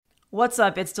What's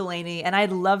up? It's Delaney, and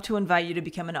I'd love to invite you to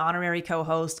become an honorary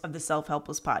co-host of the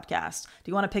Self-Helpless podcast. Do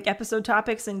you want to pick episode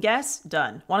topics and guests?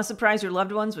 Done. Want to surprise your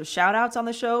loved ones with shout-outs on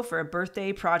the show for a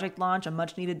birthday, project launch, a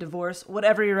much-needed divorce?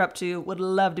 Whatever you're up to, would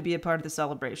love to be a part of the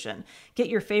celebration. Get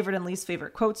your favorite and least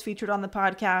favorite quotes featured on the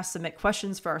podcast, submit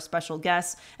questions for our special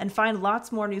guests, and find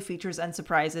lots more new features and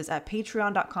surprises at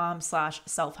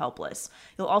patreon.com/selfhelpless.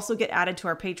 You'll also get added to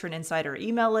our Patron Insider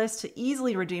email list to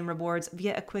easily redeem rewards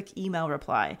via a quick email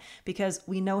reply, because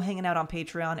we know hanging out on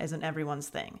Patreon isn't everyone's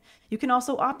thing. You can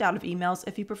also opt out of emails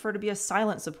if you prefer to be a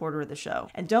silent supporter of the show.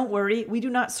 And don't worry, we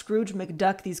do not Scrooge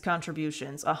McDuck these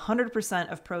contributions.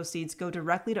 100% of proceeds go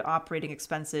directly to operating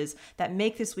expenses that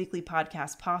make this weekly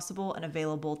podcast possible and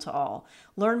available to all.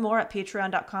 Learn more at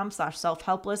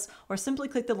patreon.com/selfhelpless or simply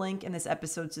click the link in this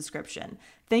episode's description.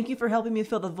 Thank you for helping me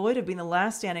fill the void of being the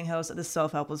last standing host of the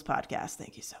Self-Helpless podcast.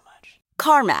 Thank you so much.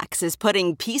 CarMax is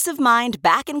putting peace of mind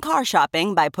back in car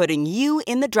shopping by putting you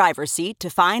in the driver's seat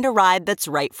to find a ride that's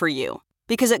right for you.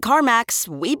 Because at CarMax,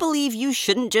 we believe you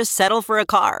shouldn't just settle for a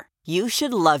car. You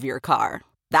should love your car.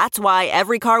 That's why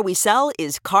every car we sell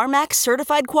is CarMax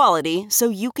certified quality, so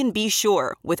you can be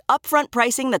sure with upfront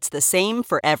pricing that's the same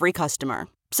for every customer.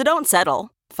 So don't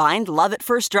settle. Find love at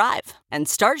first drive and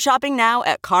start shopping now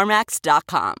at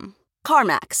CarMax.com.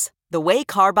 CarMax, the way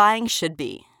car buying should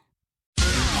be.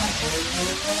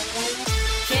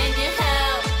 Can you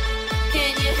help?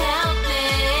 Can you help me?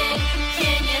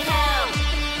 Can you help?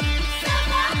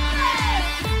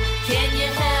 Self-helpless! Can you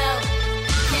help?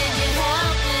 Can you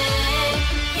help me?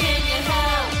 Can you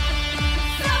help?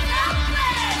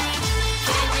 Self-helpless!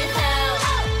 Can you help?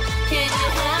 Can you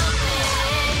help me?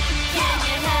 Can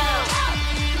you help?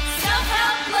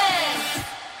 Self-helpless!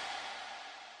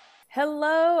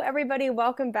 Hello, everybody.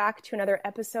 Welcome back to another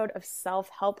episode of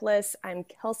Self-Helpless. I'm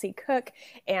Kelsey Cook,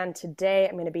 and today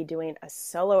I'm going to be doing a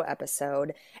solo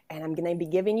episode, and I'm going to be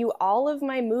giving you all of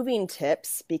my moving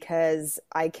tips because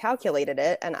I calculated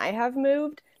it, and I have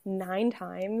moved 9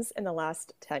 times in the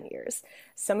last 10 years.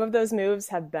 Some of those moves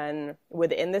have been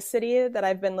within the city that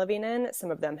I've been living in.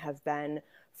 Some of them have been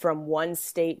from one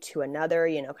state to another,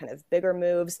 kind of bigger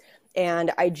moves.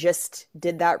 And I just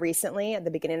did that recently. At the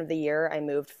beginning of the year, I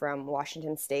moved from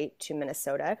Washington State to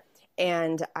Minnesota.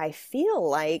 And I feel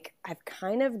like I've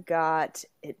kind of got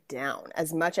it down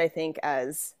as much, I think,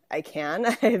 as I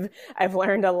can. I've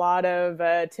learned a lot of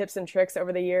tips and tricks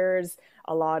over the years,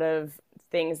 a lot of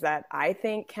things that I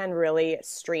think can really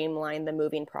streamline the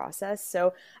moving process.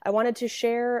 So I wanted to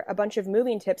share a bunch of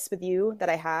moving tips with you that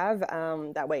I have.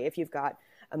 That way, if you've got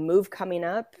a move coming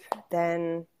up,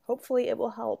 then hopefully it will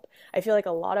help. I feel like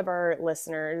a lot of our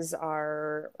listeners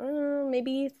are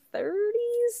maybe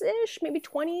 30s-ish, maybe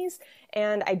 20s.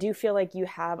 And I do feel like you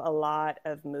have a lot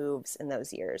of moves in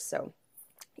those years. So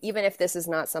even if this is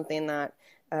not something that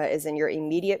is in your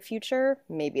immediate future,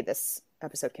 maybe this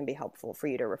episode can be helpful for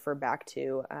you to refer back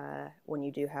to when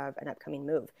you do have an upcoming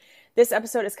move. This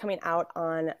episode is coming out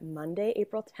on Monday,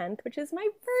 April 10th, which is my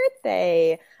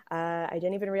birthday. I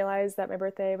didn't even realize that my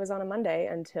birthday was on a Monday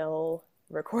until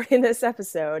recording this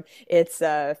episode. It's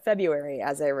February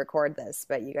as I record this,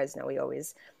 but you guys know we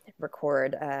always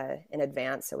record in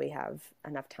advance so we have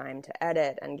enough time to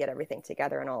edit and get everything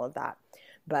together and all of that.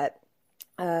 But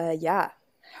yeah,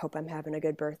 I hope I'm having a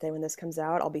good birthday when this comes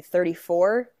out. I'll be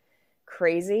 34.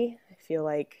 Crazy. I feel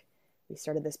like we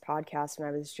started this podcast when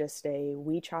I was just a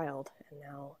wee child, and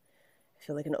now I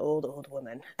feel like an old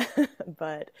woman.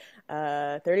 But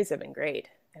 30s have been great.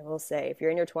 I will say, if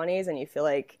you're in your 20s and you feel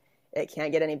like it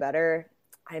can't get any better,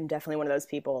 I'm definitely one of those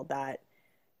people that,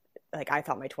 like, I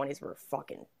thought my 20s were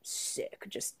fucking sick,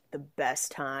 just the best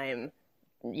time,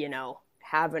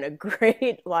 having a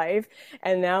great life.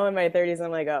 And now in my 30s,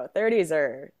 I'm like, oh, 30s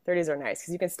are nice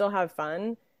because you can still have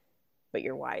fun, but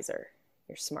you're wiser.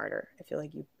 You're smarter. I feel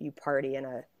like you party in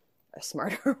a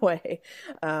smarter way.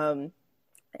 And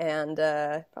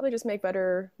probably just make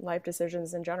better life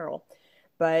decisions in general.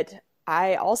 But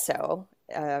I also,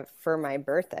 for my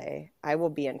birthday, I will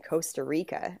be in Costa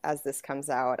Rica as this comes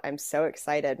out. I'm so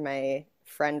excited. My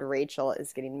friend Rachel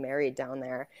is getting married down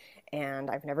there. And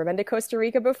I've never been to Costa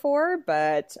Rica before,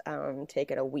 but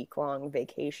taking a week-long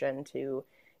vacation to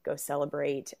go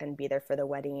celebrate and be there for the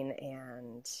wedding.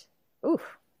 And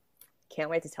can't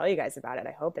wait to tell you guys about it.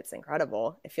 I hope it's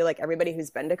incredible. I feel like everybody who's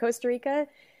been to Costa Rica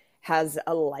has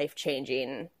a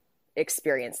life-changing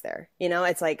experience there.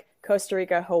 It's like Costa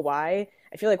Rica, Hawaii.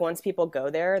 I feel like once people go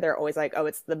there, they're always like, oh,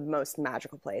 it's the most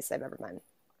magical place I've ever been.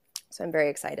 So I'm very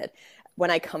excited. When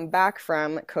I come back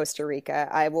from Costa Rica,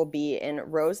 I will be in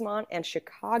Rosemont and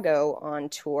Chicago on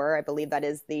tour. I believe that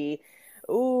is the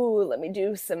Ooh, let me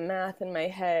do some math in my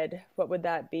head. What would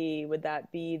that be? Would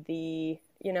that be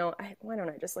why don't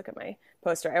I just look at my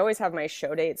poster? I always have my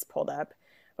show dates pulled up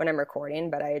when I'm recording,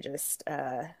 but I just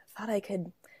thought I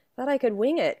could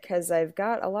wing it because I've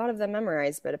got a lot of them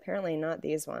memorized, but apparently not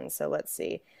these ones. So let's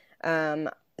see. Um,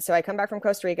 so I come back from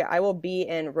Costa Rica. I will be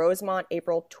in Rosemont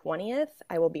April 20th.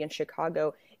 I will be in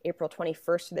Chicago April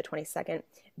 21st through the 22nd,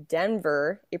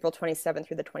 Denver April 27th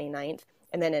through the 29th.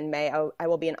 And then in May, I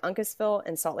will be in Uncasville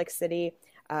and Salt Lake City,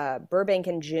 Burbank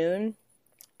in June.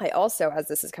 I also, as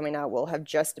this is coming out, will have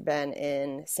just been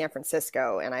in San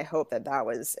Francisco, and I hope that that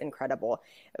was incredible.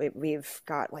 We've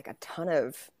got like a ton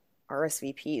of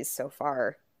RSVPs so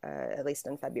far, at least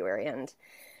in February, and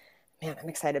man, I'm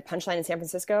excited. Punchline in San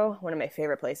Francisco, one of my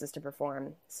favorite places to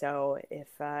perform. So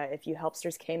if you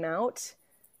helpsters came out,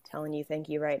 telling you thank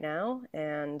you right now,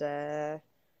 and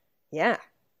yeah,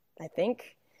 I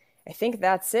think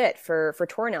that's it for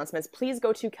tour announcements. Please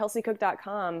go to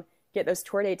kelseycook.com, get those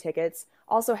tour day tickets.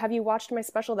 Also, have you watched my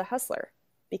special, The Hustler?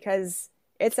 Because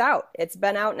it's out. It's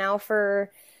been out now for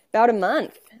about a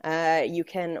month. You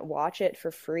can watch it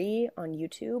for free on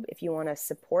YouTube. If you want to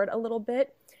support a little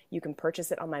bit, you can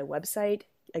purchase it on my website.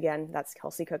 Again, that's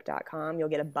kelseycook.com. You'll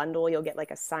get a bundle. You'll get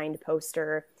like a signed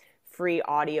poster, free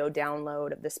audio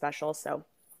download of the special. So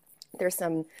there's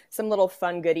some little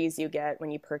fun goodies you get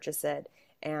when you purchase it.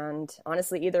 And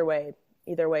honestly, either way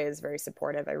is very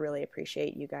supportive. I really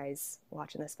appreciate you guys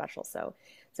watching this special. So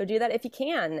do that if you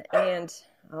can. And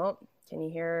oh, can you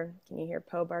hear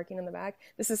Poe barking in the back?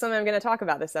 This is something I'm going to talk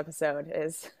about this episode,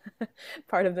 is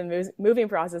part of the moving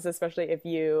process, especially if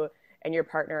you and your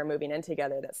partner are moving in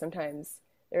together, that sometimes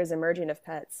there's a merging of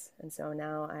pets. And so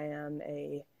now I'm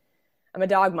a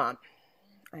dog mom.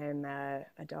 I'm a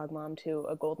dog mom to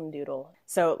a golden doodle.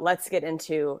 So let's get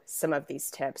into some of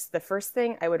these tips. The first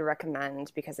thing I would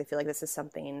recommend, because I feel like this is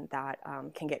something that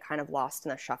can get kind of lost in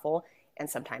the shuffle, and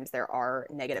sometimes there are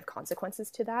negative consequences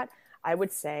to that, I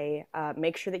would say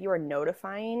make sure that you are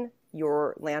notifying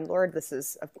your landlord. This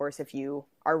is, of course, if you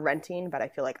are renting, but I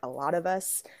feel like a lot of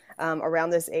us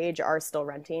around this age are still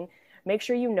renting. Make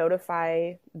sure you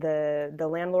notify the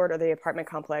landlord or the apartment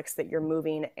complex that you're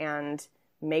moving, and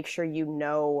make sure you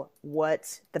know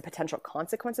what the potential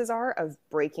consequences are of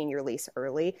breaking your lease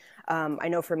early. I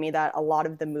know for me that a lot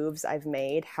of the moves I've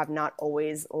made have not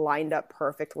always lined up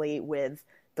perfectly with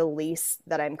the lease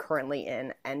that I'm currently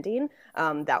in ending.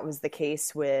 That was the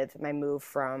case with my move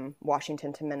from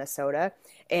Washington to Minnesota.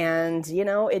 And,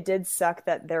 it did suck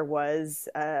that there was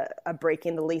a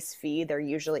breaking the lease fee. There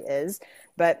usually is.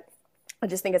 But I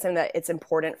just think it's something that it's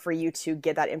important for you to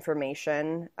get that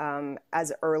information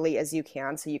as early as you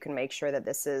can, so you can make sure that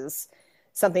this is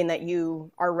something that you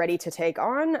are ready to take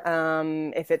on.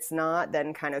 If it's not,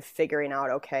 then kind of figuring out,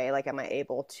 okay, like, am I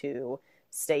able to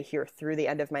stay here through the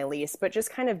end of my lease? But just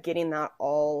kind of getting that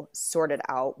all sorted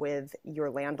out with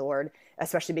your landlord,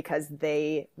 especially because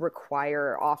they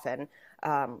require often,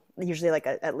 usually like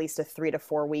at least a 3 to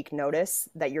 4 week notice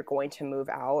that you're going to move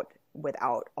out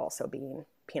without also being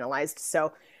penalized.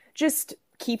 So just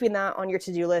keeping that on your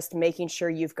to-do list, making sure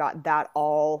you've got that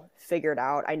all figured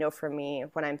out. I know for me,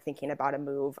 when I'm thinking about a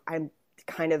move, I'm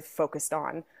kind of focused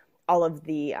on all of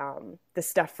the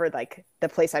stuff for like the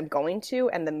place I'm going to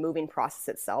and the moving process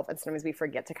itself. And sometimes we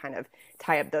forget to kind of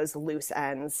tie up those loose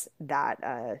ends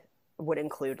that would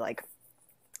include like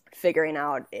figuring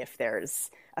out if there's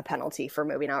a penalty for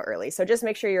moving out early. So just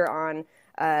make sure you're on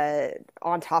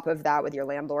top of that with your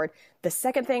landlord. The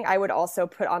second thing I would also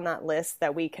put on that list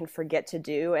that we can forget to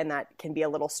do, and that can be a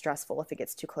little stressful if it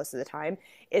gets too close to the time,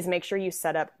 is make sure you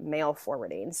set up mail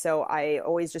forwarding. So I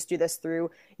always just do this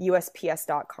through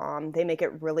USPS.com. They make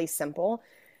it really simple.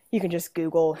 You can just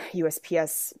Google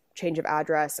USPS change of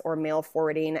address or mail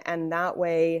forwarding, and that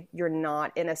way you're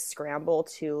not in a scramble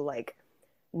to like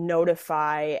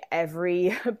notify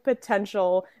every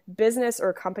potential business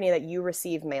or company that you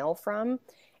receive mail from.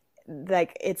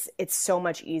 Like it's so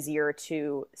much easier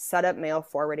to set up mail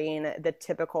forwarding. The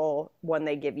typical one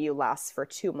they give you lasts for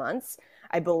 2 months.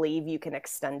 I believe you can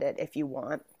extend it if you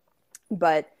want,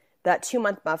 but that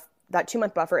 2-month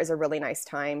buffer is a really nice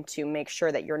time to make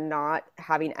sure that you're not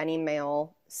having any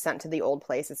mail sent to the old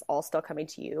place. It's all still coming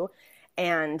to you.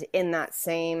 And in that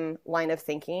same line of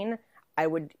thinking, I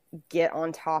would get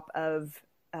on top of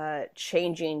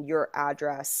changing your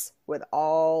address with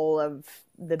all of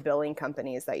the billing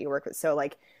companies that you work with. So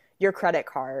like your credit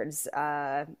cards,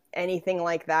 anything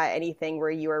like that, anything where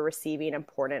you are receiving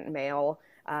important mail,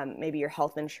 maybe your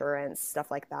health insurance, stuff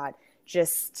like that.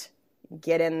 Just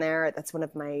get in there. That's one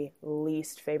of my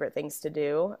least favorite things to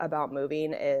do about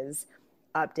moving, is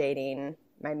updating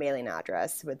my mailing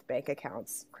address with bank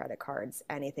accounts, credit cards,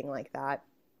 anything like that.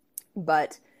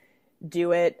 But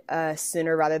do it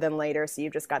sooner rather than later, so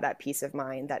you've just got that peace of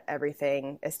mind that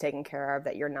everything is taken care of,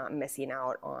 that you're not missing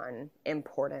out on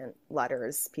important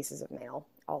letters, pieces of mail,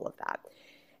 all of that.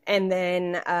 And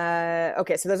then,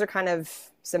 okay, so those are kind of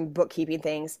some bookkeeping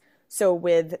things. So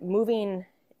with moving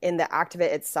in the act of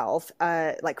it itself,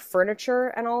 like furniture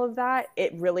and all of that,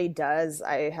 it really does,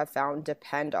 I have found,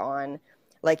 depend on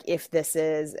like if this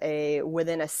is a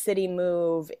within a city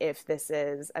move, if this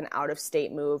is an out of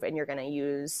state move and you're going to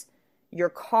use your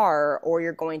car or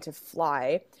you're going to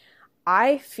fly.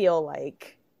 I feel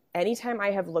like anytime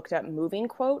I have looked up moving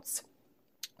quotes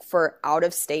for out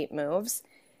of state moves,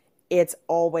 it's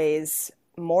always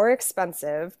more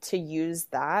expensive to use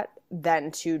that than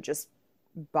to just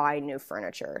buy new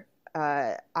furniture.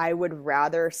 I would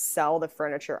rather sell the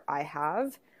furniture I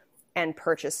have and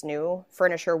purchase new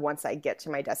furniture once I get to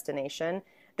my destination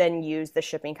than use the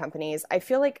shipping companies. I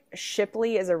feel like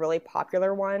Shipley is a really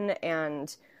popular one,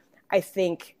 and I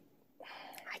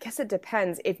guess it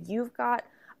depends. If you've got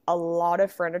a lot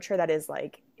of furniture that is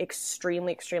like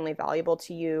extremely, extremely valuable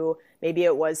to you, maybe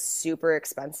it was super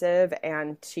expensive,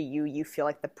 and to you, you feel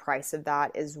like the price of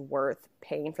that is worth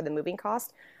paying for the moving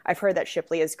cost. I've heard that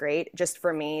Shipley is great. Just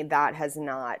for me, that has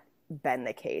not been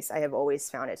the case. I have always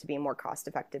found it to be more cost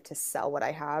effective to sell what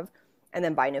I have and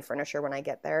then buy new furniture when I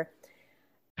get there.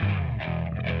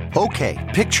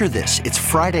 Okay, picture this. It's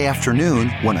Friday afternoon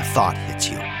when a thought hits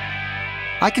you.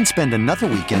 I can spend another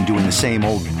weekend doing the same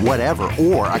old whatever,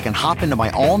 or I can hop into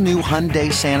my all-new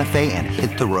Hyundai Santa Fe and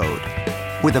hit the road.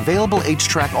 With available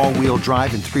H-Track all-wheel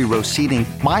drive and 3-row seating,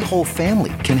 my whole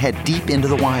family can head deep into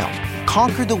the wild.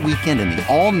 Conquer the weekend in the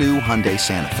all-new Hyundai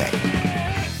Santa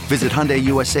Fe. Visit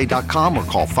HyundaiUSA.com or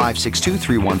call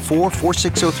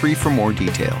 562-314-4603 for more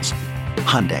details.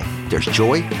 Hyundai, there's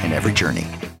joy in every journey.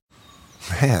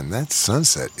 Man, that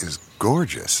sunset is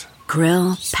gorgeous.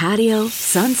 Grill, patio,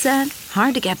 sunset.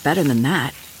 Hard to get better than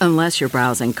that. Unless you're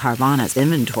browsing Carvana's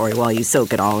inventory while you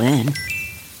soak it all in.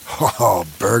 Oh,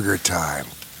 burger time.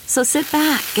 So sit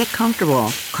back, get comfortable.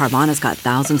 Carvana's got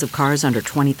thousands of cars under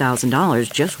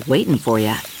 $20,000 just waiting for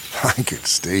you. I could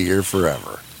stay here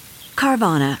forever.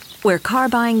 Carvana, where car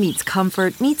buying meets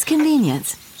comfort, meets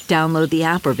convenience. Download the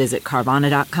app or visit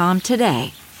Carvana.com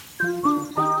today.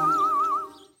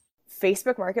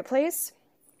 Facebook Marketplace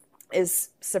is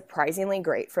surprisingly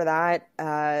great for that.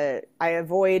 I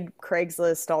avoid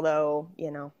Craigslist, although,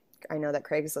 I know that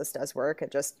Craigslist does work.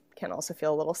 It just can also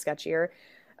feel a little sketchier.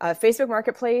 Facebook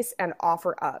Marketplace and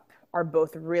OfferUp are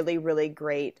both really, really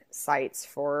great sites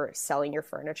for selling your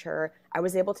furniture. I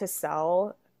was able to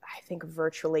sell, I think,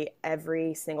 virtually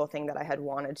every single thing that I had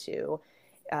wanted to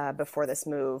before this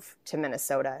move to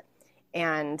Minnesota.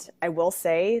 And I will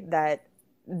say that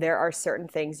there are certain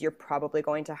things you're probably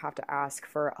going to have to ask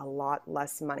for a lot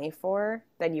less money for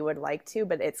than you would like to,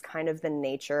 but it's kind of the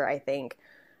nature, I think,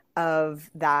 of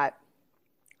that,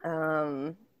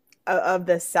 of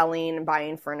the selling,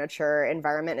 buying furniture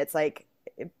environment. It's like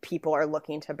people are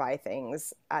looking to buy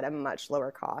things at a much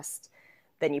lower cost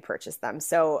than you purchase them.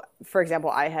 So, for example,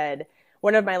 I had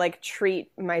one of my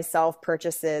treat myself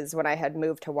purchases when I had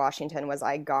moved to Washington was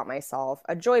I got myself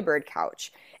a Joybird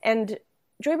couch. And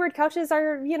Joybird couches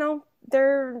are,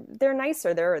 they're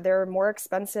nicer. They're more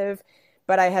expensive,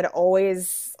 but I had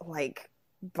always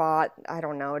bought, I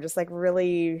don't know, just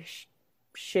really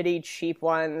shitty, cheap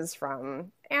ones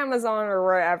from Amazon or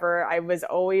wherever. I was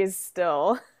always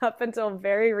still, up until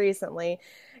very recently,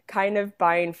 kind of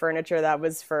buying furniture that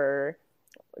was for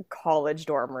college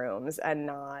dorm rooms and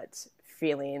not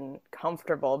feeling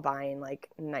comfortable buying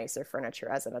nicer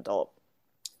furniture as an adult.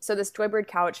 So this Joybird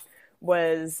couch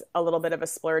was a little bit of a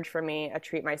splurge for me, a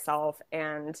treat myself,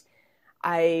 and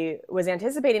I was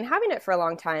anticipating having it for a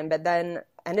long time, but then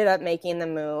ended up making the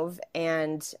move,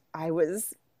 and I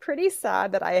was pretty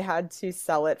sad that I had to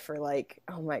sell it for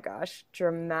oh my gosh,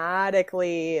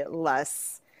 dramatically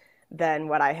less than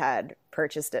what I had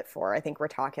purchased it for. I think we're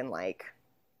talking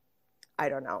I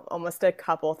don't know, almost a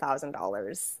couple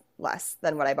 $1,000s less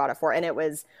than what I bought it for, and it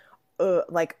was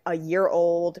a year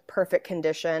old, perfect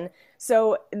condition.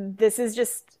 So this is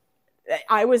just,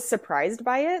 I was surprised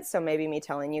by it. So maybe me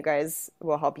telling you guys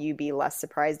will help you be less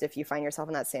surprised if you find yourself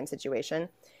in that same situation.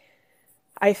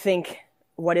 I think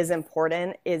what is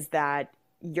important is that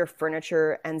your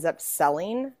furniture ends up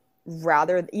selling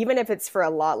even if it's for a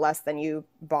lot less than you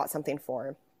bought something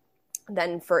for,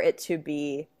 than for it to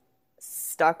be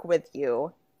stuck with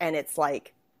you. And it's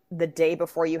the day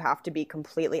before you have to be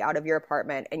completely out of your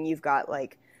apartment and you've got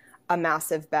a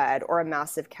massive bed or a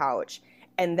massive couch.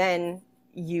 And then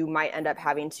you might end up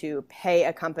having to pay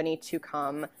a company to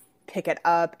come pick it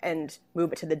up and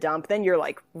move it to the dump, then you're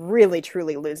like really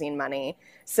truly losing money.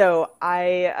 So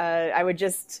I would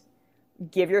just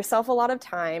give yourself a lot of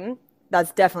time.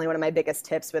 That's definitely one of my biggest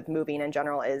tips with moving in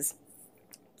general, is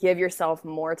give yourself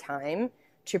more time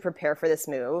to prepare for this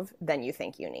move than you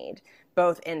think you need,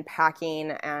 both in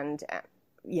packing and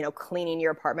cleaning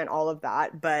your apartment, all of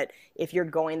that. But if you're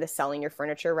going the selling your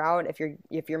furniture route,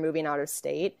 if you're moving out of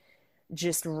state,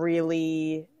 just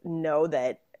really know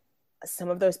that some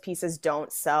of those pieces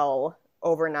don't sell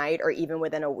overnight or even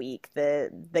within a week.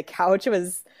 The couch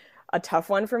was a tough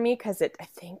one for me because I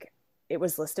think it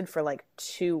was listed for like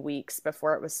 2 weeks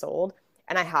before it was sold.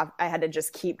 And I had to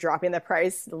just keep dropping the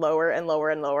price lower and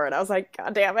lower and lower. And I was like,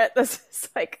 God damn it, this is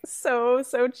like so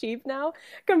cheap now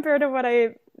compared to what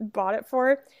I bought it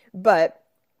for. But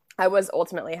I was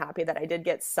ultimately happy that I did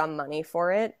get some money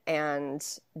for it and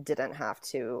didn't have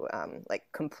to like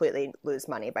completely lose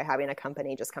money by having a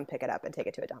company just come pick it up and take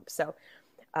it to a dump. So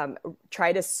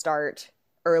try to start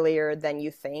earlier than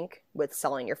you think with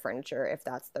selling your furniture if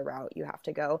that's the route you have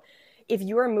to go. If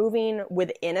you are moving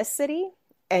within a city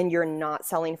and you're not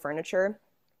selling furniture,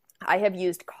 I have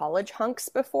used College Hunks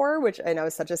before, which I know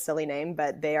is such a silly name,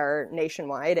 but they are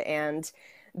nationwide and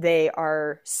they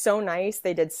are so nice.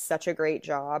 They did such a great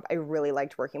job. I really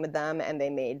liked working with them and they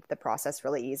made the process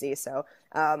really easy. So,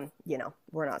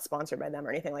 we're not sponsored by them or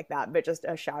anything like that, but just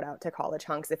a shout out to College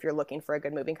Hunks. If you're looking for a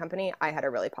good moving company, I had a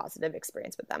really positive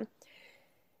experience with them.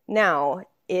 Now,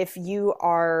 if you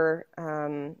are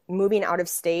moving out of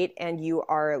state and you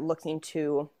are looking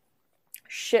to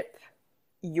ship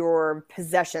your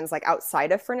possessions like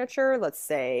outside of furniture, let's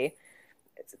say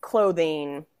it's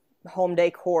clothing, home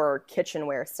decor,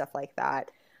 kitchenware, stuff like that,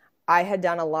 I had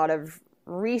done a lot of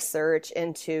research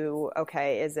into,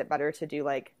 okay, is it better to do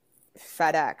like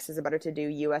FedEx? Is it better to do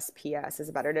USPS? Is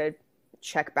it better to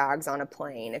check bags on a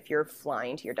plane if you're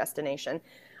flying to your destination?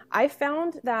 I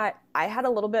found that I had a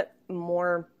little bit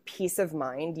more peace of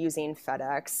mind using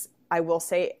FedEx. I will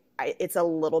say it's a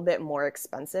little bit more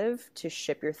expensive to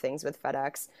ship your things with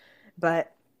FedEx,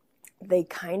 but they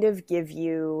kind of give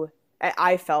you,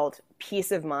 I felt,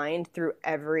 peace of mind through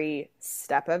every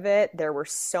step of it. There were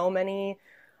so many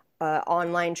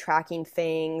online tracking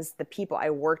things. The people I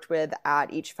worked with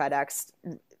at each FedEx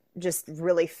just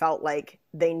really felt like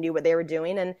they knew what they were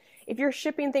doing. And if you're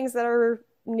shipping things that are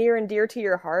near and dear to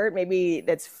your heart, maybe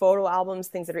that's photo albums,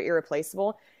 things that are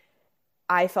irreplaceable,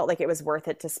 I felt like it was worth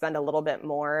it to spend a little bit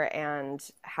more and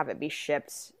have it be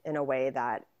shipped in a way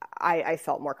that I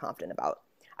felt more confident about.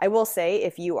 I will say,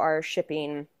 if you are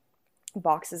shipping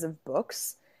boxes of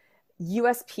books,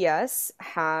 USPS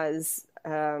has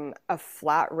a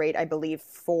flat rate, I believe,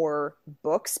 for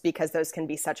books because those can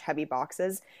be such heavy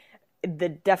boxes.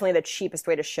 Definitely the cheapest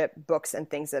way to ship books and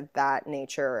things of that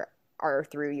nature are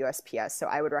through USPS. So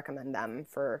I would recommend them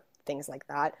for things like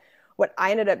that. What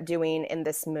I ended up doing in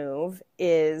this move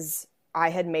is I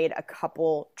had made a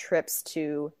couple trips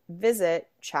to visit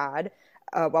Chad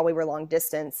while we were long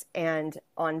distance. And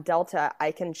on Delta,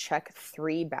 I can check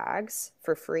 3 bags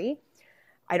for free.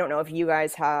 I don't know if you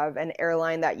guys have an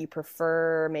airline that you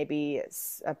prefer, maybe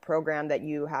it's a program that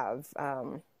you have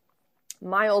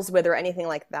miles with or anything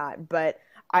like that. But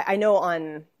I know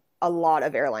on a lot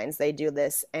of airlines they do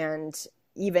this. And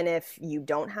even if you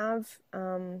don't have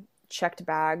checked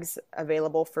bags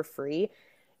available for free,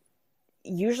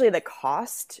 usually the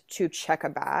cost to check a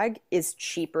bag is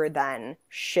cheaper than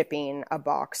shipping a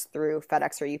box through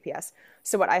FedEx or UPS.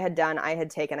 So what I had done, I had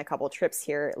taken a couple trips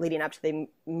here leading up to the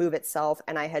move itself,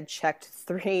 and I had checked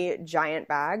 3 giant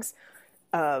bags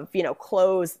of,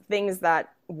 clothes, things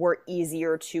that were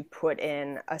easier to put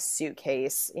in a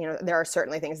suitcase. There are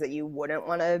certainly things that you wouldn't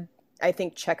want to, I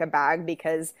think, check a bag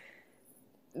because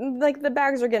like the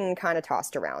bags are getting kind of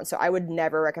tossed around. So I would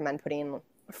never recommend putting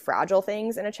fragile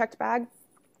things in a checked bag,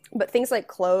 but things like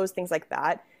clothes, things like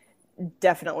that,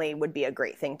 definitely would be a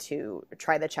great thing to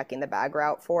try the checking the bag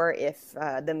route for if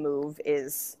the move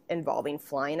is involving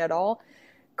flying at all.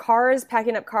 Cars,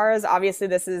 packing up cars, obviously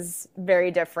this is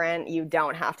very different. You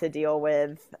don't have to deal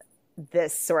with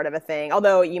this sort of a thing,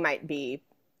 although you might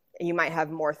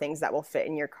have more things that will fit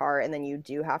in your car and then you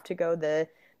do have to go the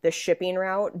shipping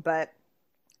route. But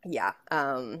yeah,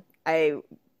 I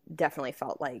definitely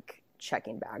felt like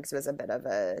checking bags was a bit of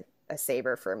a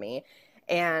saver for me.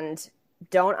 And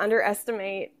don't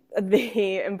underestimate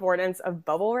the importance of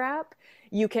bubble wrap.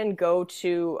 You can go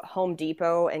to Home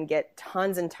Depot and get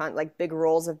tons and tons, like big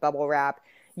rolls of bubble wrap.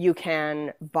 You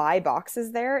can buy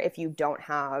boxes there if you don't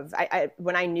have,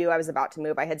 when I knew I was about to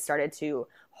move, I had started to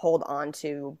hold on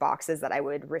to boxes that I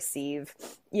would receive,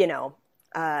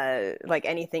 like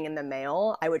anything in the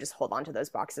mail, I would just hold on to those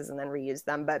boxes and then reuse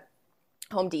them. But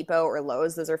Home Depot or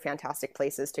Lowe's, those are fantastic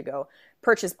places to go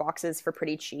purchase boxes for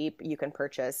pretty cheap. You can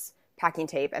purchase packing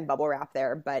tape and bubble wrap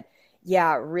there. But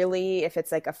yeah, really, if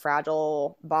it's like a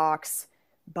fragile box,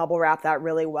 bubble wrap that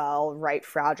really well, write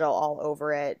fragile all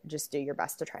over it. Just do your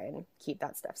best to try and keep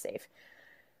that stuff safe.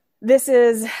 This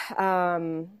is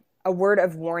a word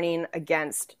of warning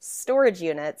against storage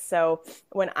units. So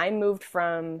when I moved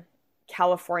from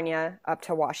California up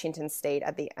to Washington State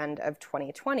at the end of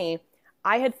 2020,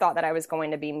 I had thought that I was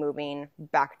going to be moving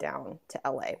back down to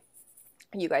LA.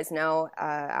 You guys know,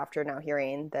 after now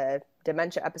hearing the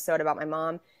dementia episode about my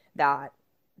mom, that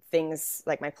things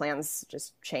like my plans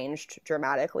just changed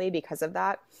dramatically because of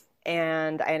that.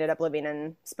 And I ended up living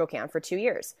in Spokane for 2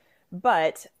 years.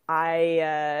 But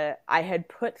I had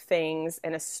put things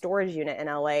in a storage unit in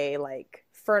LA, like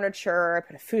furniture. I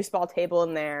put a foosball table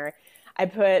in there. I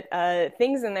put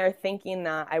things in there thinking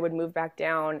that I would move back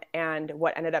down. And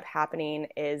what ended up happening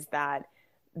is that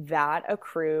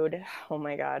accrued, oh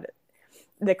my God,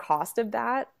 the cost of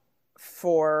that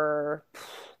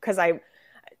because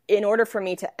in order for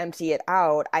me to empty it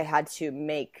out, I had to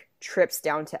make trips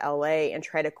down to LA and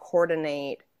try to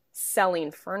coordinate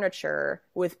selling furniture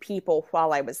with people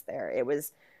while I was there. It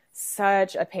was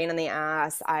such a pain in the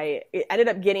ass. It ended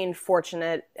up getting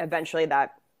fortunate eventually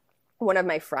that one of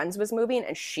my friends was moving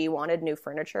and she wanted new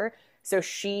furniture. So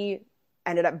she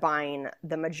ended up buying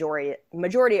the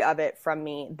majority of it from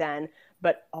me then.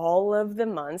 But all of the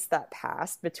months that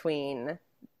passed between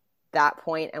that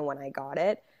point and when I got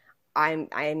it,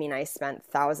 I spent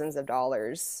thousands of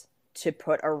dollars to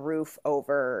put a roof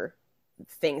over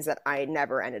things that I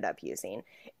never ended up using.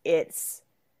 It's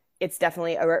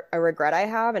definitely a regret I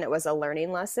have, and it was a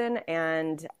learning lesson.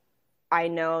 And I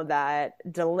know that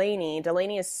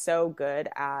Delaney is so good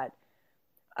at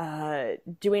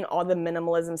doing all the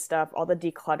minimalism stuff, all the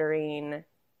decluttering,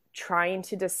 trying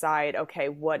to decide, okay,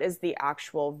 what is the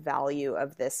actual value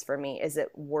of this for me? Is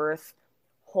it worth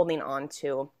holding on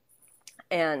to?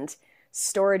 And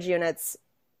storage units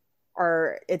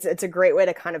it's a great way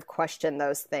to kind of question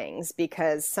those things,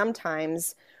 because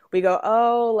sometimes we go,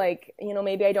 oh, like,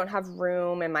 maybe I don't have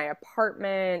room in my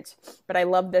apartment, but I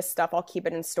love this stuff. I'll keep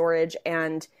it in storage.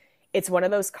 And it's one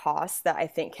of those costs that I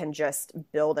think can just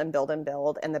build and build and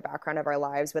build in the background of our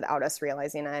lives without us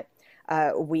realizing it.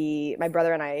 My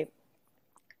brother and I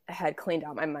had cleaned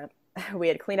out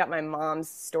my mom's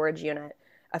storage unit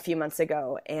a few months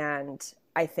ago. And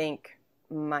I think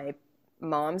my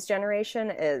mom's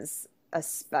generation is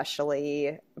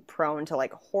especially prone to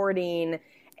like hoarding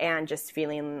and just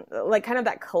feeling like kind of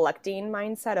that collecting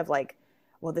mindset of like,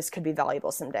 well, this could be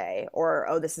valuable someday, or,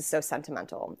 oh, this is so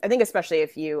sentimental. I think especially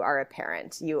if you are a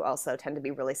parent, you also tend to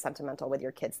be really sentimental with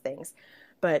your kids' things.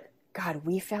 But God,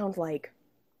 we found my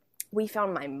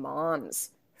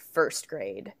mom's first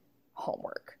grade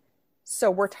homework. So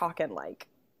we're talking like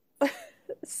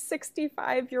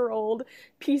 65-year-old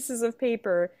pieces of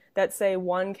paper that say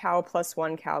 1 cow plus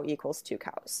 1 cow equals 2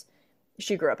 cows.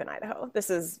 She grew up in Idaho. This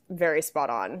is very spot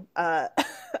on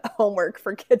homework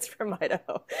for kids from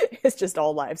Idaho. It's just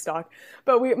all livestock.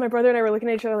 But my brother and I were looking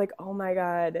at each other like, oh my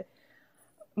God,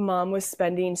 Mom was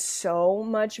spending so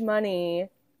much money,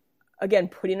 again,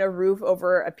 putting a roof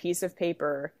over a piece of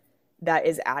paper that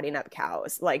is adding up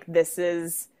cows. Like, this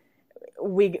is,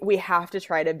 we have to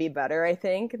try to be better, I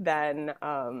think, than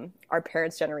our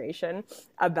parents' generation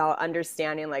about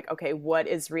understanding, like, okay, what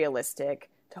is realistic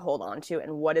to hold on to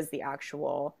and what is the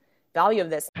actual value of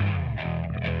this.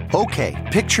 Okay,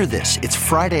 picture this. It's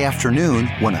Friday afternoon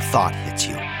when a thought hits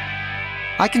you.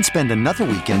 I can spend another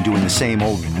weekend doing the same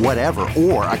old whatever,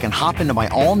 or I can hop into my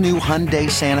all-new Hyundai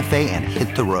Santa Fe and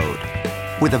hit the road.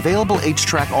 With available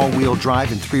H-Track all-wheel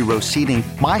drive and 3-row seating,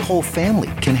 my whole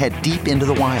family can head deep into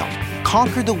the wild.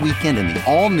 Conquer the weekend in the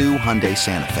all-new Hyundai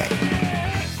Santa Fe.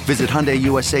 Visit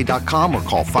HyundaiUSA.com or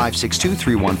call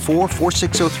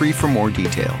 562-314-4603 for more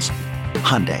details.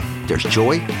 Hyundai, there's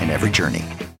joy in every journey.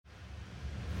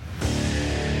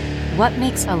 What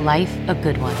makes a life a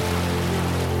good one?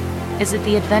 Is it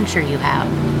the adventure you have?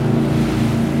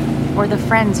 Or the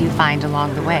friends you find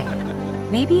along the way?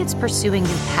 Maybe it's pursuing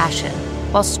your passion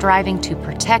while striving to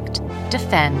protect,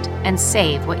 defend, and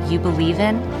save what you believe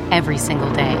in every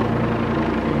single day.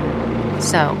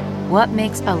 So, what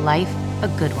makes a life a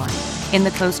good one? In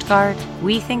the Coast Guard,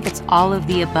 we think it's all of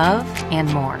the above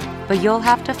and more, but you'll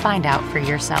have to find out for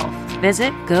yourself.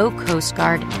 Visit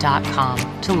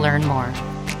gocoastguard.com to learn more.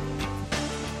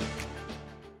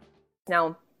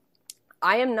 Now,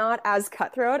 I am not as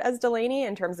cutthroat as Delaney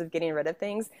in terms of getting rid of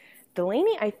things.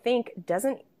 Delaney, I think,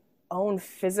 doesn't own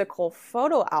physical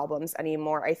photo albums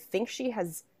anymore. I think she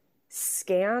has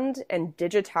scanned and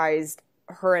digitized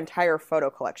her entire photo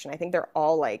collection. I think they're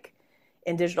all like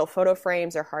in digital photo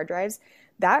frames or hard drives.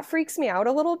 That freaks me out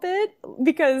a little bit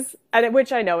because, and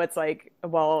which I know it's like,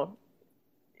 well,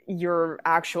 your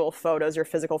actual photos, your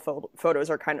physical photos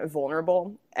are kind of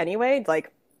vulnerable anyway.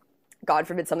 Like, God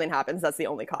forbid something happens, that's the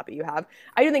only copy you have.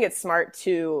 I do think it's smart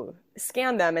to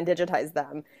scan them and digitize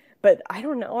them, but I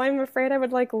don't know. I'm afraid I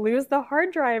would like lose the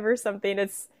hard drive or something.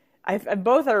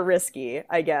 Both are risky,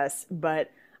 I guess,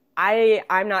 but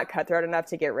I'm not cutthroat enough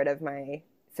to get rid of my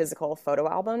physical photo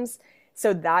albums.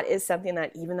 So that is something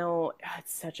that, even though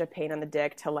it's such a pain in the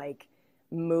dick to like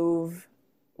move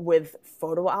with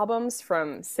photo albums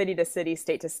from city to city,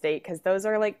 state to state, because those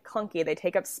are like clunky, they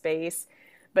take up space.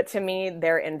 But to me,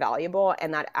 they're invaluable,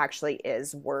 and that actually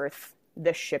is worth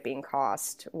the shipping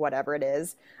cost, whatever it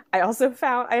is. I also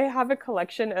found I have a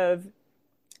collection of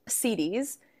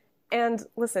CDs. And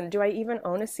listen, do I even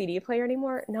own a CD player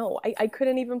anymore? No, I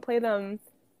couldn't even play them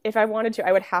if I wanted to.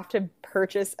 I would have to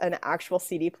purchase an actual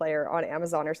CD player on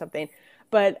Amazon or something.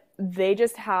 But they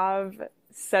just have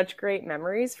such great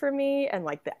memories for me, and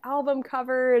like the album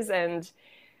covers, and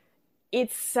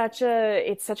it's such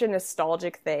a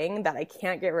nostalgic thing that I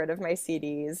can't get rid of my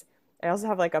CDs. I also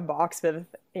have like a box with,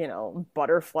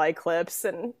 butterfly clips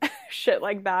and shit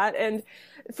like that. And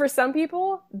for some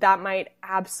people, that might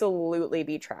absolutely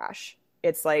be trash.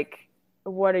 It's like,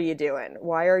 what are you doing?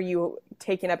 Why are you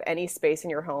taking up any space in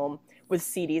your home with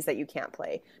CDs that you can't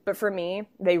play? But for me,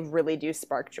 they really do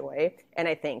spark joy. And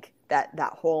I think that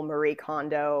whole Marie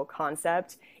Kondo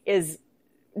concept is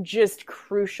just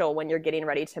crucial when you're getting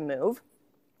ready to move.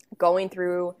 Going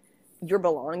through your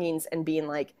belongings and being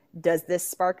like, does this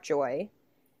spark joy?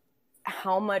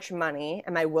 How much money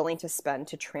am I willing to spend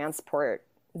to transport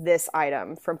this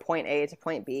item from point A to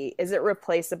point B? Is it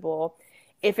replaceable?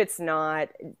 If it's not,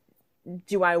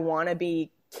 do I want to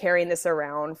be carrying this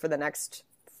around for the next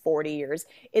 40 years?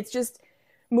 It's just,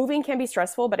 moving can be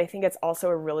stressful, but I think it's also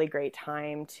a really great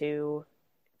time to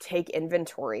take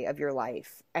inventory of your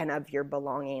life and of your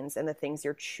belongings and the things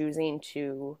you're choosing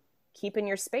to keep in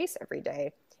your space every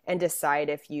day, and decide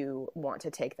if you want to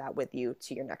take that with you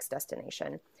to your next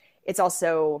destination. It's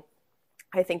also,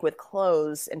 I think with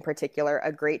clothes in particular,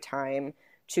 a great time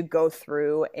to go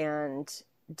through and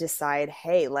decide,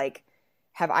 hey, like,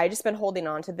 have I just been holding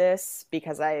on to this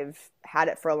because I've had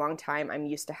it for a long time? I'm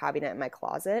used to having it in my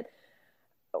closet.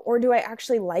 Or do I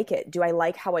actually like it? Do I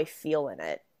like how I feel in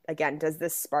it? Again, does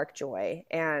this spark joy?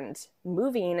 And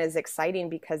moving is exciting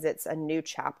because it's a new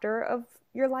chapter of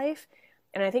your life.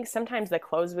 And I think sometimes the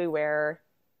clothes we wear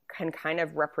can kind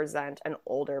of represent an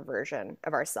older version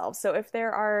of ourselves. So if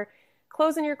there are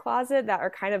clothes in your closet that are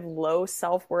kind of low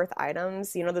self-worth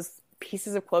items, those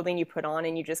pieces of clothing you put on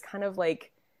and you just kind of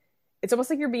like, it's almost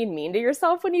like you're being mean to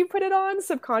yourself when you put it on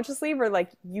subconsciously, where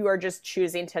like you are just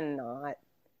choosing to not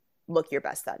look your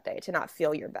best that day, to not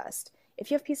feel your best.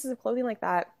 If you have pieces of clothing like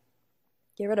that,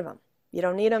 get rid of them. You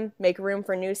don't need them. Make room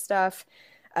for new stuff.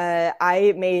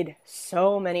 I made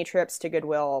so many trips to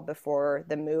Goodwill before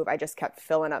the move. I just kept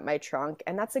filling up my trunk,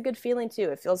 and that's a good feeling too.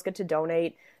 It feels good to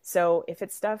donate. So if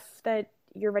it's stuff that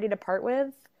you're ready to part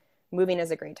with, moving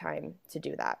is a great time to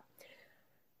do that.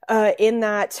 In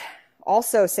that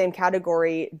also same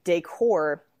category,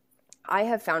 decor, I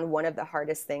have found one of the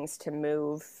hardest things to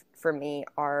move for me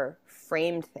are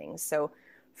framed things. So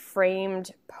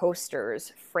framed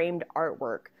posters, framed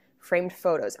artwork, framed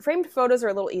photos. Framed photos are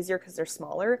a little easier because they're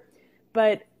smaller,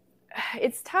 but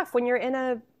it's tough when you're in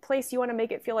a place you want to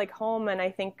make it feel like home. And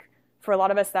I think for a lot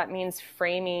of us, that means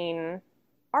framing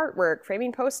artwork,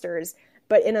 framing posters.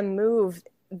 But in a move,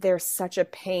 they're such a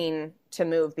pain to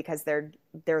move because they're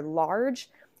large.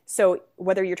 So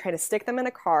whether you're trying to stick them in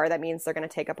a car, that means they're going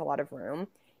to take up a lot of room.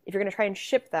 If you're going to try and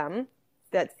ship them,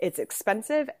 that it's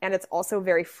expensive, and it's also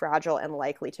very fragile and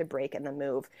likely to break in the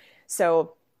move.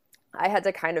 So I had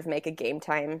to kind of make a game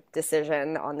time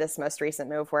decision on this most recent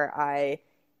move where I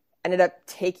ended up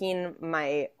taking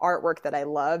my artwork that I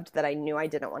loved, that I knew I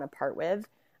didn't want to part with.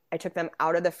 I took them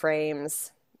out of the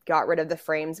frames, got rid of the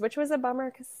frames, which was a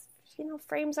bummer because,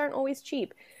 frames aren't always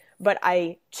cheap. But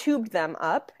I tubed them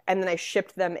up, and then I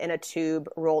shipped them in a tube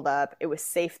rolled up. It was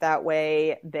safe that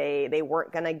way. They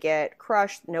weren't going to get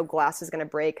crushed. No glass was going to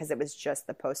break because it was just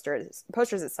the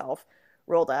posters itself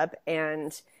rolled up.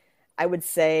 And I would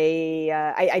say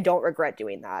I don't regret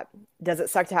doing that. Does it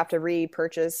suck to have to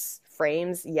repurchase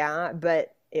frames? Yeah,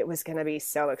 but it was going to be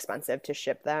so expensive to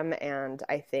ship them. And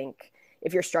I think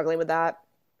if you're struggling with that,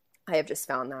 I have just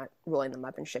found that rolling them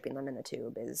up and shipping them in a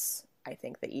tube is, I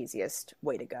think, the easiest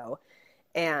way to go.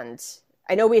 And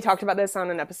I know we talked about this on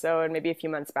an episode maybe a few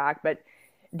months back, but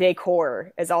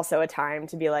decor is also a time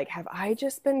to be like, have I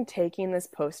just been taking this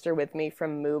poster with me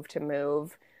from move to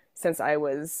move since I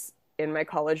was in my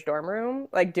college dorm room?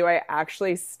 Like, do I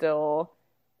actually still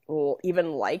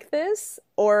even like this,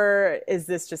 or is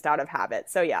this just out of habit?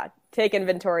 So yeah, take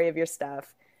inventory of your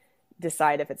stuff,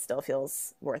 decide if it still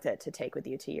feels worth it to take with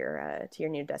you to your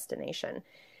new destination.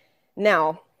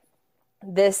 Now,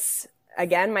 this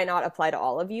again might not apply to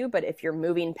all of you, but if you're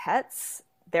moving pets,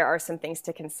 there are some things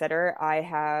to consider. I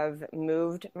have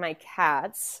moved my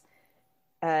cats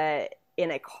in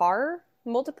a car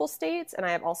multiple states, and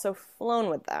I have also flown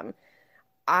with them.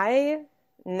 I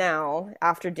now,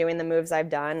 after doing the moves I've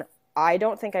done, I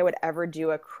don't think I would ever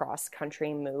do a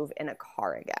cross-country move in a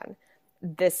car again.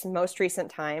 This most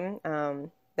recent time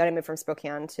that I moved from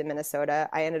Spokane to Minnesota,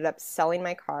 I ended up selling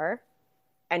my car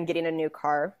and getting a new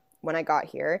car when I got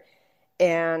here.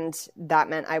 And that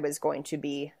meant I was going to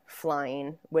be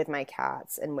flying with my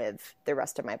cats and with the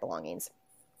rest of my belongings.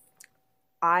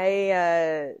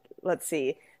 Let's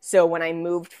see. So when I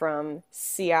moved from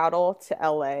Seattle to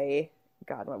LA,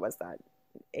 God, what was that?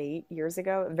 8 years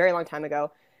ago? A very long time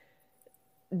ago.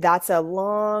 That's a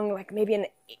long, like maybe an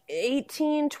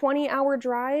 18, 20-hour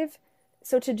drive.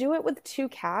 So to do it with 2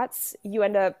 cats, you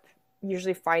end up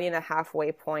usually finding a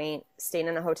halfway point, staying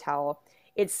in a hotel.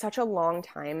 It's such a long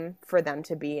time for them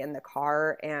to be in the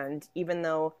car. And even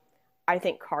though I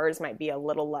think cars might be a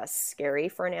little less scary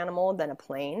for an animal than a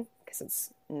plane, because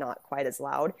it's not quite as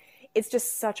loud, it's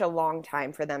just such a long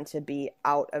time for them to be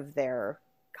out of their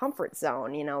comfort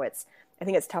zone. You know, I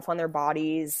think it's tough on their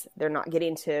bodies. They're not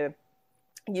getting to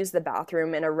use the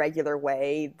bathroom in a regular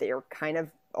way. They're kind of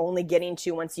only getting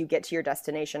to once you get to your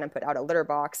destination and put out a litter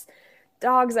box.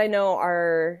 Dogs, I know,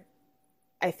 are,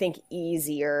 I think,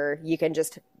 easier. You can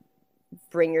just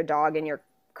bring your dog in your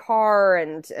car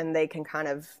and they can kind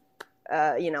of,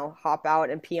 hop out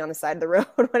and pee on the side of the road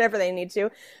whenever they need to.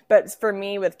 But for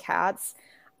me with cats,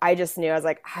 I just knew, I was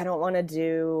like, I don't want to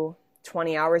do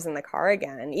 20 hours in the car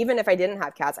again. Even if I didn't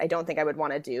have cats, I don't think I would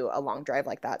want to do a long drive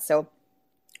like that. So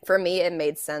for me, it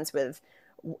made sense with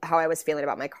how I was feeling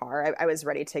about my car. I was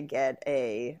ready to get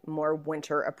a more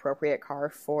winter appropriate car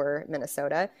for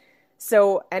Minnesota.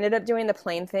 So I ended up doing the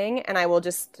plane thing, and I will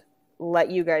just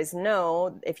let you guys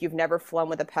know, if you've never flown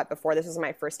with a pet before, this is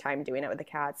my first time doing it with the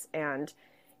cats, and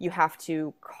you have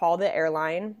to call the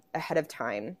airline ahead of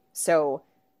time. So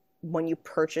when you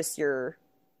purchase your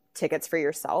tickets for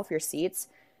yourself, your seats,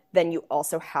 then you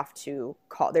also have to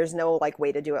call. There's no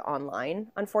way to do it online,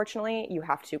 unfortunately. You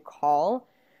have to call,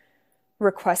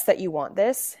 request that you want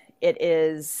this. It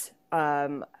is,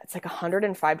 it's like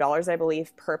 $105, I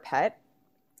believe, per pet.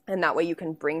 And that way you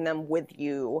can bring them with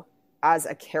you as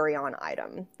a carry-on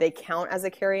item. They count as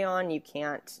a carry-on. You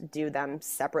can't do them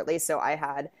separately. So I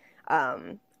had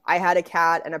a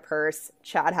cat and a purse.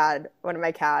 Chad had one of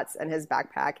my cats and his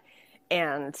backpack.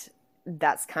 And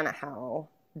that's kind of how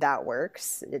that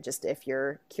works. It just, if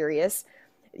you're curious,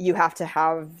 you have to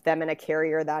have them in a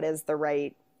carrier that is the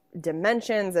right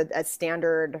dimensions, a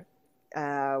standard,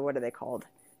 what are they called?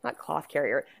 Not cloth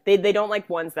carrier. They don't like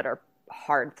ones that are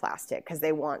hard plastic, because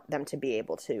they want them to be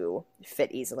able to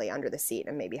fit easily under the seat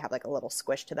and maybe have a little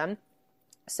squish to them.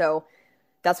 So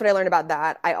that's what I learned about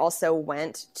that. I also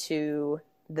went to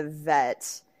the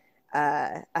vet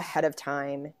ahead of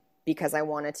time because I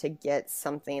wanted to get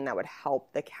something that would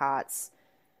help the cats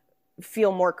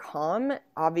feel more calm.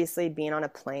 Obviously, being on a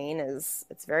plane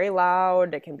it's very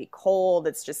loud. It can be cold.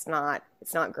 It's not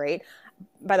great.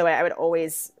 By the way, I would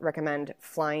always recommend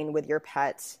flying with your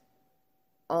pet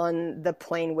on the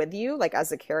plane with you,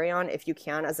 as a carry-on if you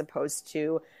can, as opposed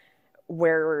to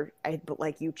where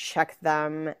you check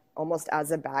them almost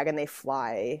as a bag and they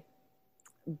fly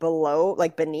below,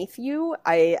 beneath you.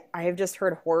 I have just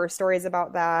heard horror stories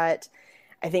about that.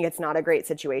 I think it's not a great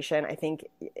situation. I think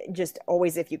just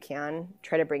always, if you can,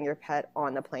 try to bring your pet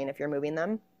on the plane if you're moving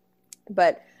them.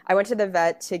 But I went to the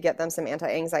vet to get them some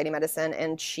anti-anxiety medicine,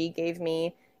 and she gave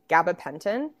me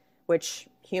gabapentin, which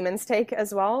humans take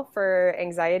as well for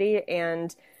anxiety.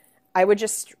 And I would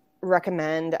just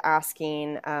recommend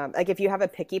asking, if you have a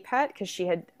picky pet, because she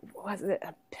had, was it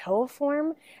a pill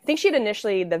form? I think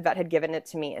the vet had given it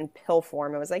to me in pill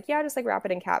form. It was yeah, just wrap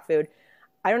it in cat food.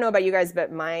 I don't know about you guys,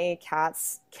 but my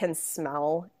cats can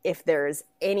smell if there's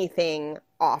anything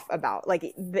off about,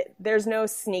 there's no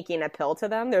sneaking a pill to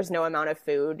them. There's no amount of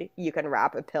food you can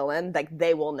wrap a pill in.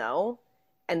 They will know,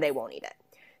 and they won't eat it.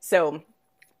 So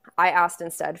I asked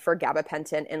instead for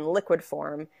gabapentin in liquid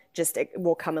form. It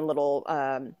will come in little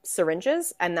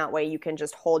syringes, and that way you can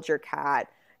just hold your cat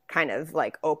kind of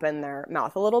like open their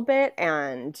mouth a little bit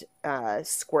and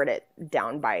squirt it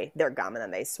down by their gum, and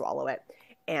then they swallow it.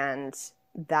 And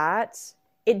that,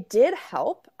 it did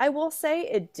help. I will say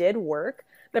it did work.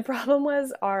 The problem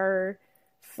was our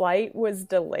flight was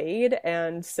delayed,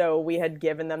 and so we had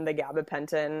given them the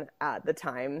gabapentin at the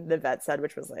time the vet said,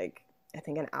 which was like, I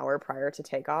think an hour prior to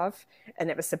takeoff, and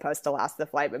it was supposed to last the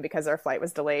flight, but because our flight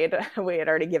was delayed, we had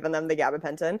already given them the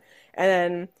gabapentin. And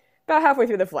then about halfway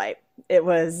through the flight, it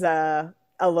was a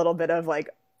little bit of like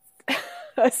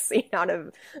a scene out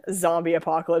of a zombie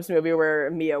apocalypse movie where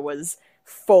Mia was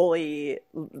fully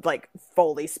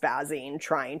spazzing,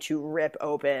 trying to rip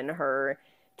open her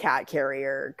cat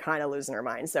carrier, kind of losing her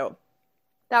mind. So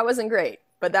that wasn't great,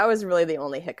 but that was really the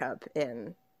only hiccup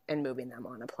in moving them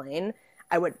on a plane.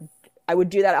 I would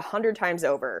do that 100 times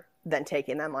over than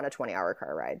taking them on a 20-hour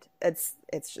car ride. It's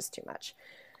just too much.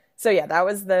 So yeah, that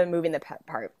was the moving the pet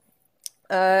part.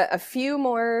 A few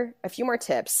more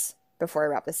tips before I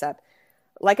wrap this up.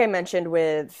 Like I mentioned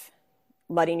with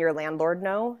letting your landlord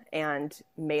know and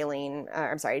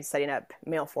setting up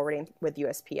mail forwarding with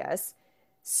USPS,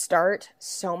 start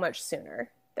so much sooner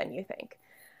than you think.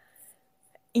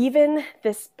 Even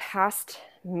this past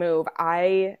move,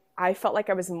 I felt like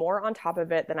I was more on top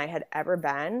of it than I had ever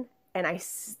been. And I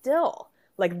still,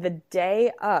 like the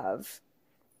day of,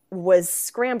 was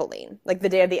scrambling, like the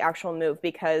day of the actual move,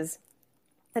 because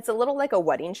it's a little like a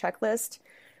wedding checklist.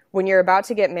 When you're about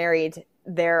to get married,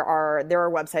 there are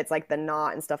websites like The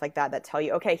Knot and stuff like that that tell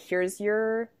you, okay, here's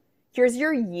your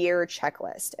year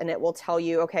checklist. And it will tell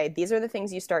you, okay, these are the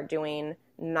things you start doing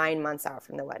 9 months out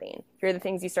from the wedding. Here are the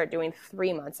things you start doing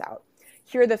 3 months out.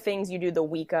 Here are the things you do the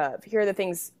week of. Here are the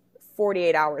things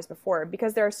 48 hours before,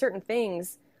 because there are certain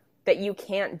things that you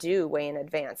can't do way in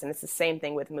advance. And it's the same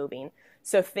thing with moving.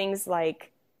 So things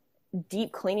like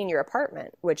deep cleaning your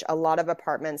apartment, which a lot of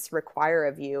apartments require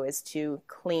of you, is to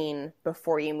clean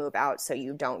before you move out so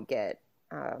you don't get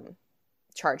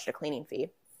charged a cleaning fee.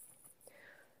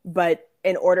 But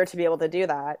in order to be able to do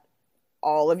that,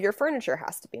 all of your furniture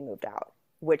has to be moved out,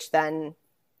 which then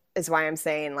is why I'm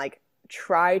saying, like,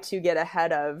 try to get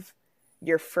ahead of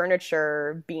your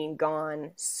furniture being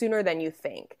gone sooner than you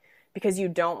think, because you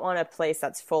don't want a place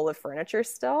that's full of furniture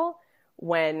still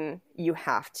when you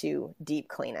have to deep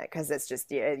clean it, because it's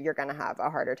just, you're going to have a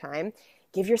harder time.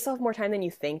 Give yourself more time than you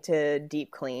think to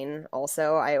deep clean.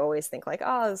 Also, I always think like,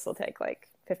 oh, this will take like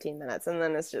 15 minutes. And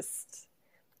then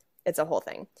it's a whole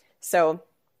thing. So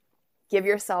give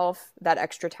yourself that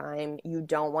extra time. You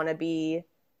don't want to be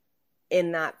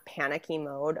in that panicky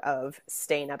mode of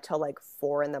staying up till like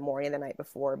 4 a.m. the night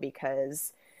before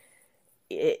because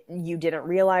you didn't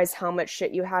realize how much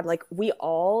shit you had. Like, we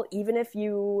all, even if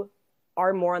you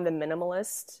are more on the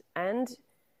minimalist end,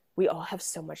 we all have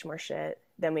so much more shit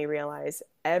than we realize.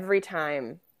 Every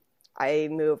time I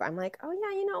move, I'm like, oh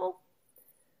yeah,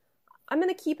 I'm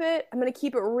going to keep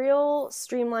it real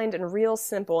streamlined and real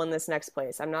simple in this next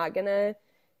place. I'm not going to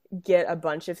get a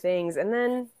bunch of things. And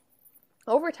then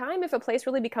over time, if a place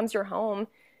really becomes your home,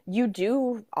 you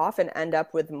do often end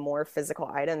up with more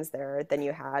physical items there than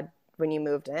you had when you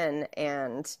moved in.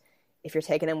 And if you're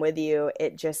taking them with you,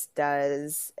 it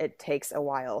takes a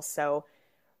while. So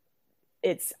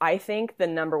I think the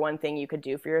number one thing you could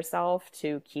do for yourself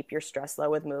to keep your stress low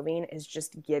with moving is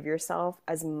just give yourself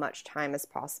as much time as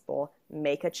possible.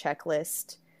 Make a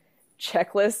checklist.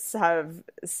 Checklists have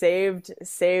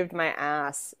saved my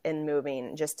ass in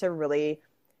moving, just to really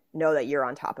know that you're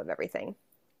on top of everything.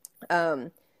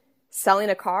 Selling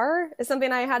a car is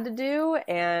something I had to do,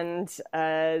 and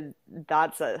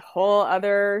that's a whole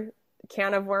other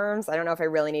can of worms. I don't know if I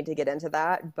really need to get into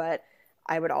that, but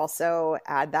I would also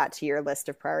add that to your list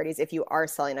of priorities. If you are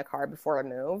selling a car before a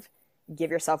move,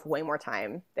 give yourself way more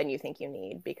time than you think you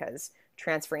need, because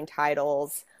transferring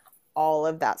titles, all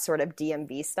of that sort of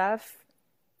DMV stuff,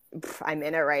 I'm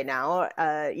in it right now,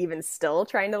 even still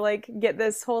trying to like get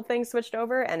this whole thing switched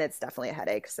over, and it's definitely a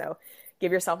headache. So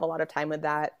give yourself a lot of time with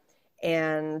that.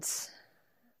 And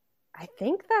I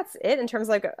think that's it in terms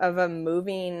of a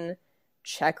moving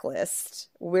checklist.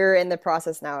 We're in the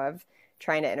process now of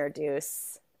trying to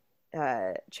introduce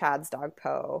Chad's dog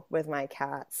Poe with my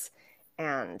cats,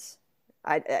 and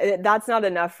that's not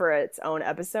enough for its own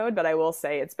episode, but I will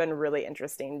say it's been really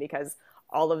interesting, because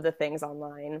all of the things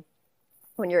online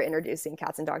when you're introducing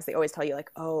cats and dogs, they always tell you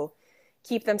like, oh,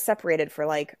 keep them separated for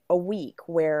like a week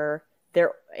where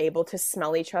they're able to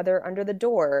smell each other under the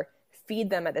door, feed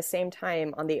them at the same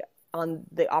time on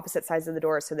the opposite sides of the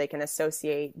door so they can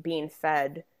associate being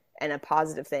fed and a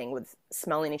positive thing with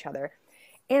smelling each other.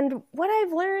 And what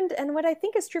I've learned, and what I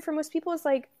think is true for most people, is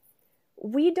like,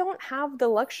 we don't have the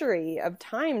luxury of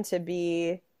time to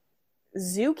be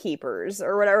zookeepers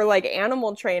or whatever, like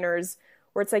animal trainers,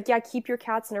 where it's like, yeah, keep your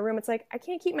cats in a room. It's like, I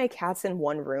can't keep my cats in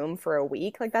one room for a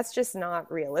week. Like, that's just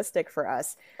not realistic for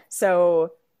us.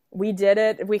 So we did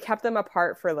it. We kept them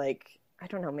apart for like, I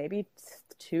don't know, maybe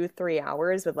 2-3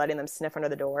 hours with letting them sniff under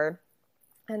the door.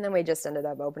 And then we just ended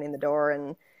up opening the door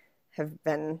and have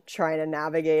been trying to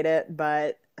navigate it,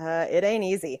 but it ain't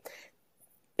easy.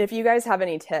 If you guys have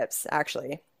any tips,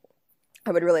 actually,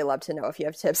 I would really love to know if you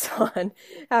have tips on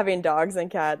having dogs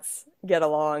and cats get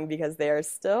along, because they are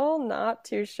still not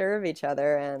too sure of each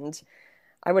other. And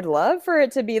I would love for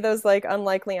it to be those like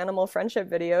unlikely animal friendship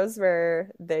videos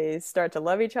where they start to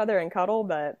love each other and cuddle,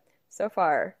 but so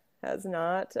far has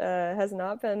not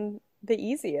been the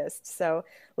easiest. So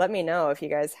let me know if you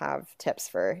guys have tips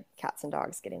for cats and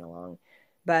dogs getting along.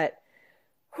 But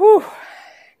whew,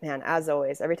 man, as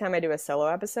always, every time I do a solo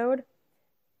episode,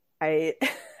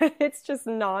 it's just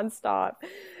nonstop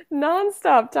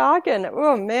talking.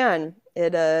 Oh man,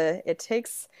 it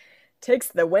takes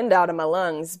the wind out of my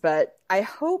lungs, but I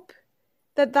hope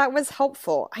that was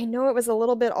helpful. I know it was a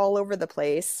little bit all over the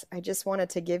place. I just wanted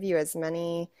to give you as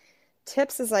many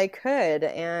tips as I could,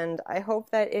 and I hope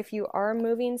that if you are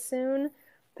moving soon,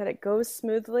 that it goes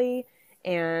smoothly.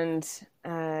 And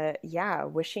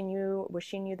wishing you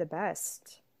the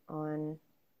best on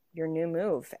your new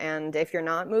move. And if you're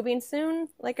not moving soon,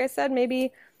 like I said,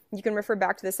 maybe you can refer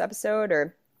back to this episode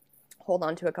or hold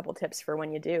on to a couple tips for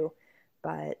when you do.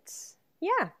 But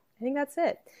yeah, I think that's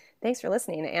it. Thanks for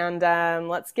listening. And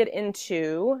let's get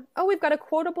into, we've got a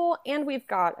quotable and we've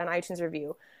got an iTunes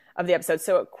review of the episode.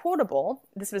 So a quotable,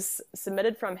 this was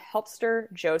submitted from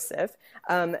Helpster Joseph.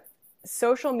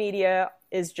 Social media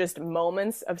is just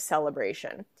moments of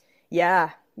celebration.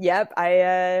 Yeah, yep.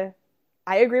 I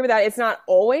agree with that. It's not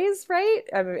always right.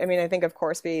 I mean, I think, of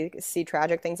course, we see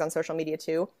tragic things on social media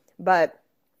too, but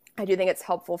I do think it's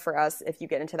helpful for us, if you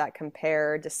get into that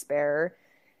compare, despair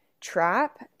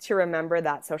trap, to remember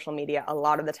that social media a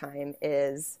lot of the time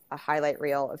is a highlight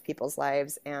reel of people's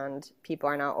lives, and people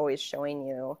are not always showing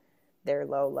you their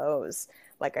low lows.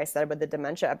 Like I said with the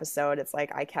dementia episode, it's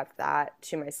like I kept that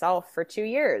to myself for 2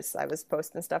 years. I was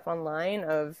posting stuff online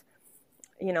of,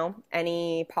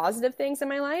 any positive things in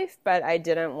my life, but I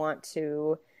didn't want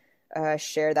to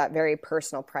share that very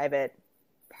personal, private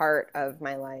part of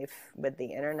my life with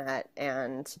the internet.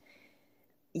 And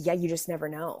yeah, you just never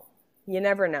know. You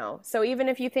never know. So even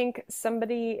if you think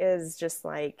somebody is just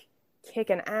like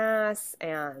kicking ass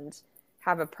and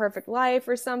have a perfect life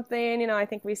or something, I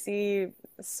think we see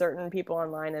certain people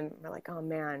online and we're like, oh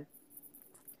man,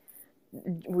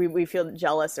 we feel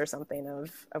jealous or something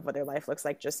of what their life looks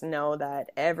like. Just know that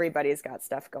everybody's got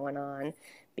stuff going on.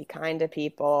 Be kind to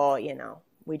people,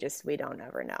 we don't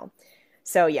ever know.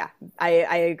 So yeah, I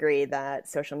agree that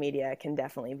social media can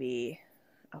definitely be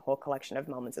a whole collection of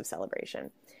moments of celebration.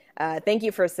 Thank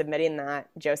you for submitting that,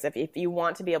 Joseph. If you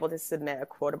want to be able to submit a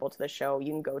quotable to the show,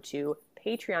 you can go to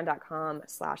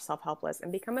patreon.com/selfhelpless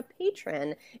and become a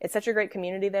patron. It's such a great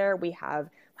community there. We have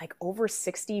like over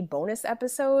 60 bonus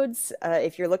episodes.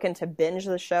 If you're looking to binge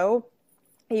the show,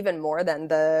 even more than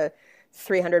the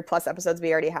 300 plus episodes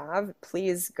we already have,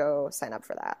 please go sign up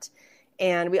for that.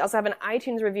 And we also have an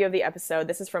iTunes review of the episode.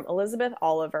 This is from Elizabeth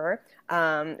Oliver.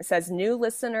 It says, new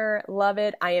listener, love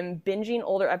it. I am binging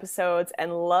older episodes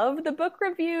and love the book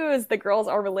reviews. The girls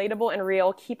are relatable and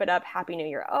real. Keep it up. Happy New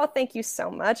Year. Oh, thank you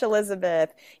so much,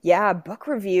 Elizabeth. Yeah, book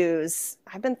reviews.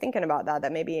 I've been thinking about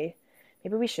that maybe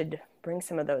we should bring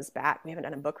some of those back. We haven't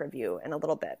done a book review in a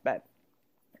little bit, but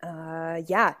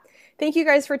yeah. Thank you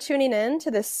guys for tuning in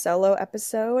to this solo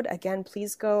episode. Again,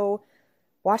 please go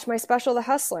watch my special, The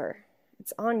Hustler.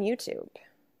 It's on YouTube.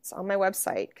 It's on my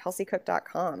website,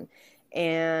 kelseycook.com.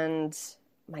 And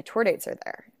my tour dates are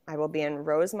there. I will be in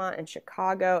Rosemont and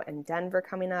Chicago and Denver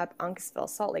coming up, Uncasville,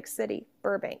 Salt Lake City,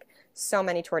 Burbank. So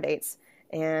many tour dates.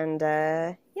 And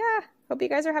yeah, hope you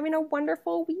guys are having a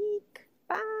wonderful week.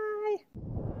 Bye.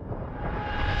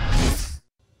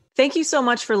 Thank you so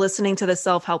much for listening to the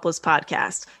Self Helpless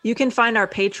podcast. You can find our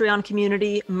Patreon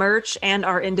community, merch, and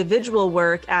our individual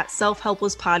work at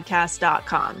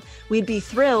selfhelplesspodcast.com. We'd be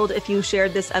thrilled if you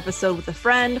shared this episode with a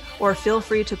friend, or feel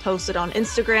free to post it on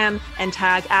Instagram and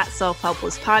tag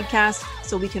 @selfhelplesspodcast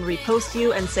so we can repost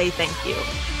you and say thank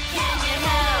you.